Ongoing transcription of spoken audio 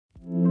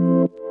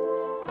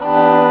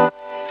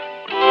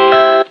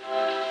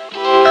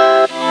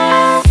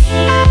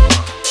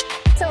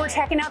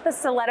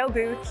Stiletto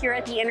Booth here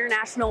at the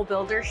International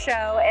Builder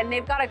Show, and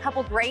they've got a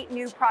couple great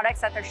new products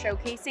that they're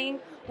showcasing.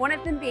 One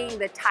of them being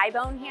the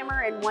TRIMBON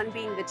Hammer and one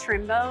being the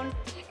TRIMBONE.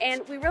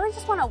 And we really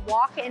just want to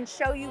walk and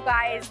show you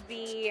guys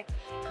the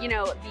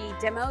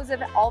demos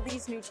of all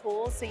these new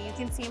tools so you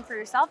can see them for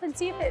yourself and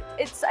see if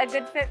it's a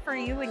good fit for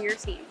you and your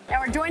team.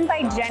 Now we're joined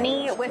by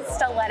Jenny with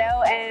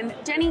Stiletto. And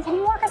Jenny, can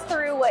you walk us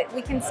through what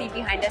we can see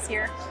behind us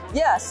here?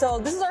 Yeah, so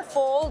this is our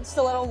full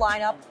Stiletto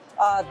lineup.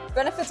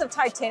 Benefits of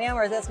titanium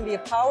are that it's going to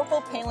be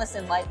powerful, painless,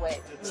 and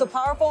lightweight. So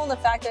powerful in the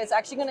fact that it's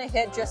actually going to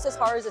hit just as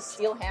hard as a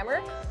steel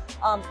hammer.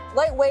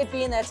 Lightweight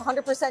being that it's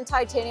 100%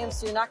 titanium,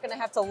 so you're not going to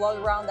have to lug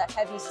around that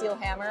heavy steel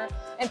hammer.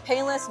 And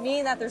painless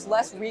meaning that there's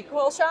less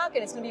recoil shock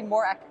and it's going to be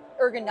more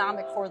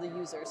ergonomic for the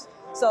users.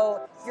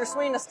 So if you're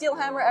swinging a steel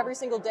hammer every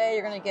single day,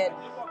 you're going to get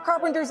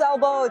carpenter's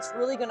elbow. It's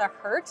really going to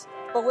hurt.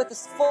 But with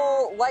this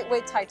full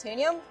lightweight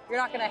titanium, you're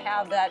not going to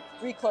have that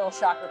recoil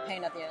shock or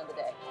pain at the end of the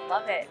day.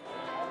 Love it.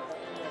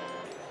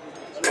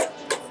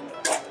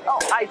 Oh,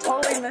 I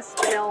totally missed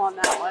the nail on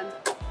that one.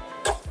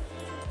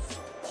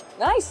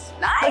 Nice.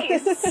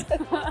 Nice.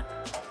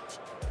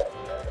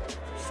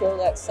 Show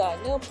that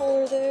side nail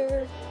puller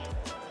there.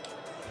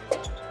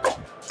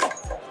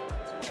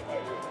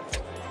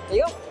 There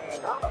you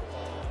go.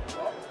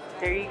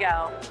 There you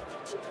go.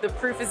 The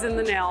proof is in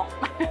the nail.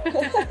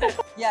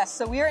 Yes,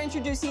 so we are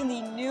introducing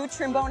the new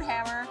TRIMBONE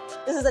Hammer.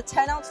 This is a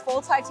 10-ounce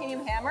full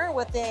titanium hammer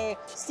with a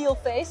steel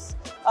face.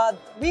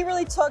 We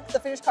really took the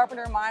finished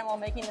carpenter in mind while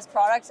making this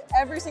product.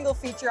 Every single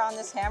feature on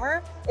this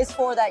hammer is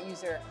for that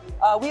user.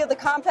 We have the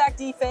compact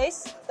D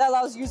face that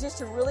allows users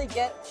to really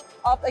get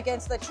up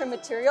against the trim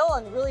material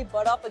and really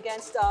butt up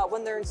against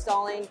when they're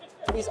installing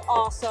these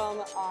awesome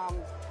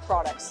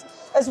products.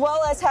 As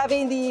well as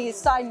having the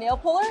side nail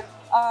puller.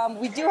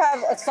 We do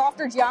have a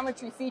softer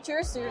geometry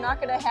feature, so you're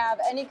not going to have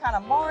any kind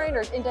of marring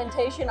or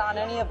indentation on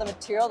any of the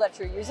material that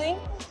you're using.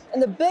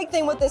 And the big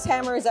thing with this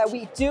hammer is that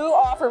we do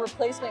offer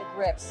replacement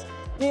grips.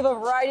 We have a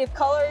variety of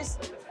colors.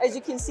 As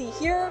you can see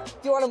here, if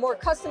you want a more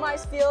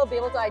customized feel, be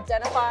able to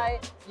identify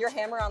your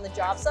hammer on the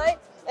job site.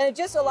 And it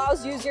just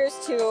allows users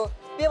to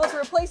be able to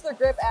replace their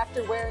grip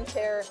after wear and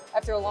tear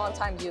after a long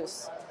time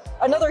use.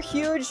 Another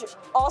huge,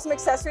 awesome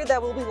accessory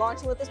that we'll be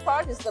launching with this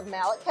product is the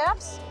Mallet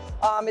Caps.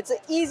 It's an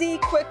easy,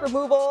 quick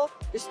removal.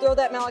 Just throw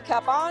that mallet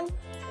cap on,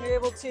 and you're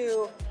able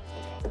to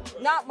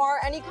not mar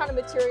any kind of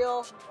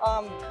material,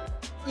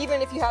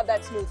 even if you have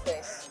that smooth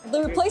face.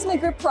 The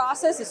replacement grip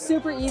process is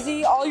super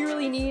easy. All you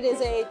really need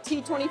is a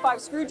T25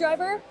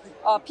 screwdriver,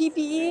 a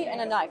PPE,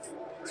 and a knife.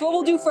 So what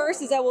we'll do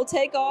first is that we'll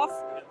take off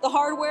the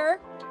hardware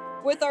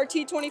with our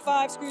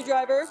T25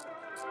 screwdriver.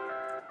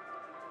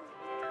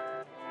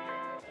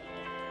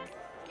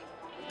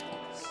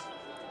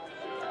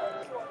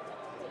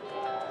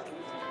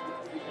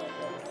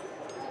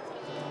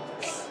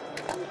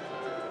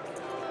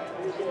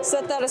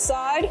 Set that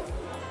aside.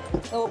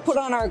 Then we'll put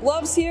on our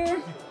gloves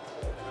here.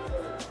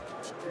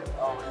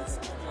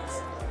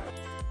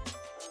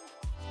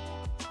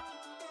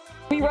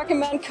 We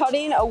recommend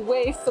cutting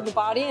away from the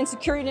body and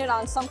securing it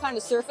on some kind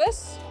of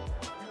surface.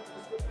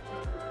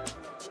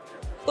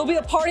 There'll be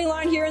a parting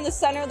line here in the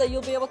center that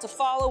you'll be able to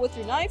follow with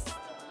your knife.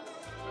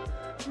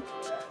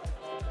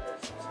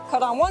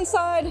 Cut on one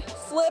side,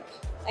 flip,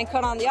 and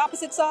cut on the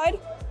opposite side.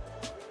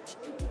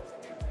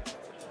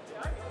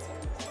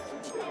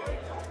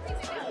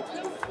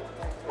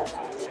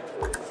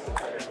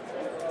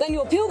 Then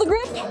you'll peel the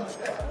grip,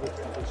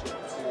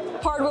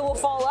 hardware will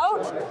fall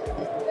out,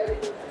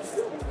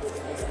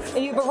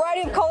 and you have a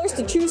variety of colors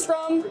to choose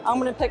from. I'm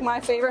going to pick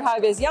my favorite,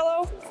 high-vis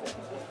yellow.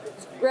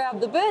 Grab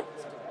the bit,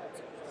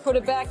 put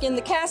it back in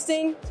the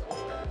casting.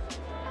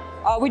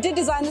 We did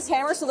design this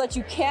hammer so that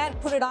you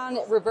can't put it on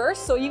reverse,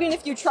 so even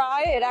if you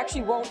try, it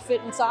actually won't fit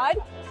inside.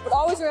 But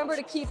always remember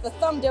to keep the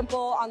thumb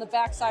dimple on the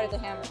back side of the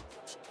hammer.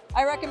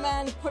 I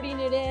recommend putting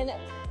it in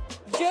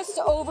just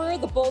over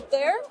the bolt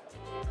there.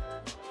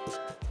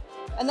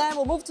 And then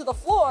we'll move to the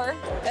floor,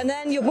 and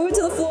then you'll move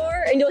to the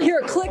floor and you'll hear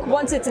a click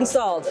once it's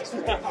installed.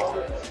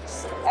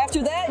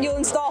 After that, you'll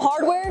install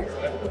hardware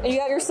and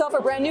you have yourself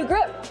a brand new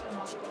grip.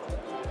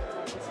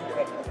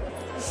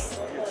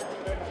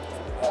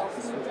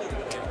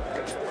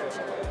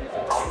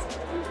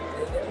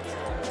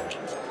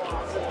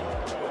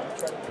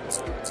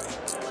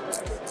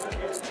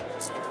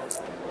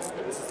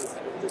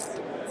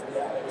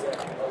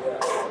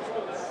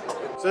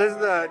 So this is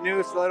the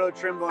new Stiletto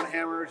TRIMBONE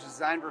Hammer, which is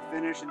designed for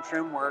finish and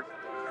trim work.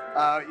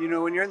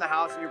 When you're in the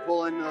house and you're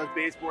pulling those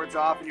baseboards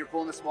off and you're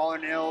pulling the smaller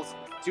nails,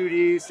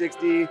 2D,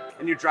 6D,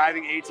 and you're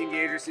driving 18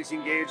 gauge or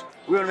 16 gauge,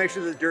 we want to make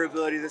sure the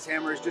durability of this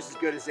hammer is just as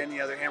good as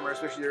any other hammer,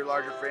 especially their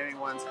larger framing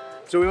ones.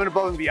 So we went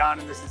above and beyond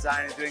in this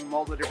design and doing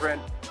multiple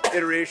different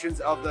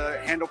iterations of the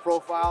handle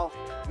profile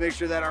to make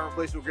sure that our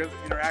replaceable grip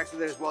interacts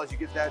with it, as well as you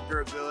get that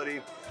durability. We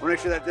want to make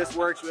sure that this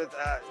works with,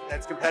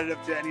 that's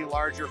competitive to any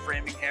larger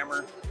framing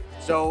hammer.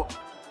 So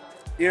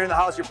you're in the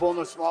house, you're pulling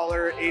those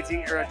smaller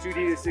 18 or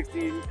 2D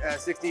to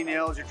 16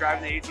 nails, you're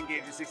driving the 18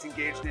 gauge and 16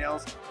 gauge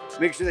nails.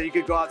 Make sure that you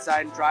could go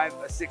outside and drive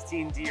a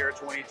 16D or a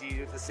 20D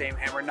with the same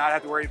hammer, not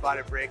have to worry about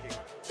it breaking.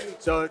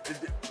 So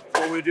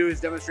what we do is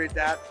demonstrate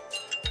that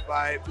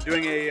by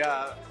doing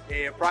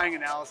a prying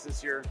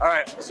analysis here. All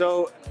right,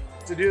 so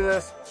to do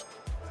this,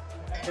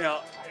 you know,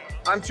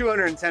 I'm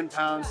 210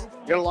 pounds.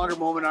 Got a longer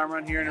moment arm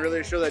on here and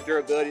really show that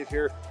durability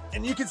here.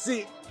 And you can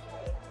see,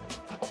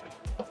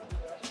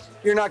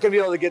 you're not gonna be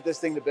able to get this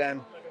thing to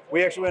bend.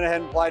 We actually went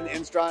ahead and applied an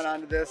Instron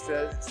onto this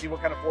to see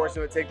what kind of force it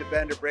would take to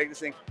bend or break this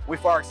thing. We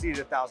far exceeded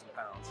 1,000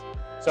 pounds.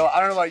 So I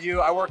don't know about you,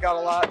 I work out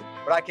a lot,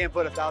 but I can't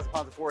put 1,000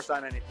 pounds of force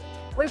on anything.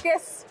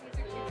 Lucas,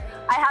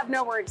 I have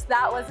no words.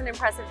 That was an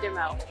impressive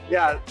demo.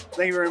 Yeah,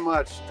 thank you very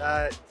much.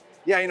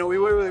 Yeah, you know, we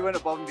really went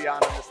above and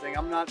beyond on this thing.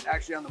 I'm not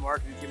actually on the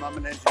marketing team. I'm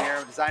an engineer,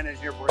 I'm a design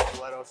engineer for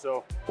Stiletto.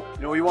 So,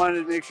 you know, we wanted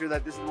to make sure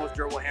that this is the most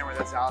durable hammer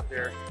that's out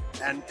there.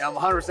 And I'm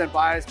 100%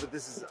 biased, but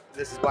this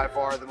is by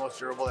far the most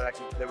durable that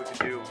we could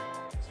do.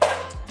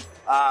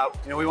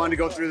 You know, we wanted to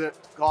go through the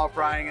call of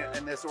prying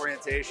and this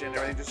orientation and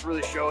everything, just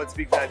really show and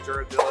speak to that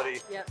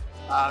durability. Yep.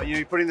 You know,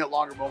 you're putting that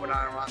longer moment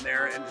arm on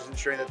there and just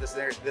ensuring that this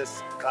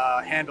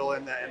handle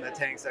in the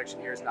tank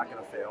section here is not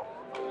going to fail.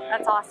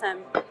 That's awesome.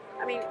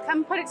 I mean,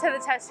 come put it to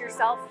the test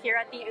yourself here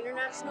at the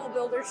International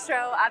Builders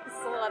Show at the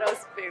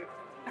Stiletto's booth.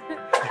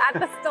 At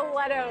the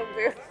Stiletto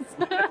booth.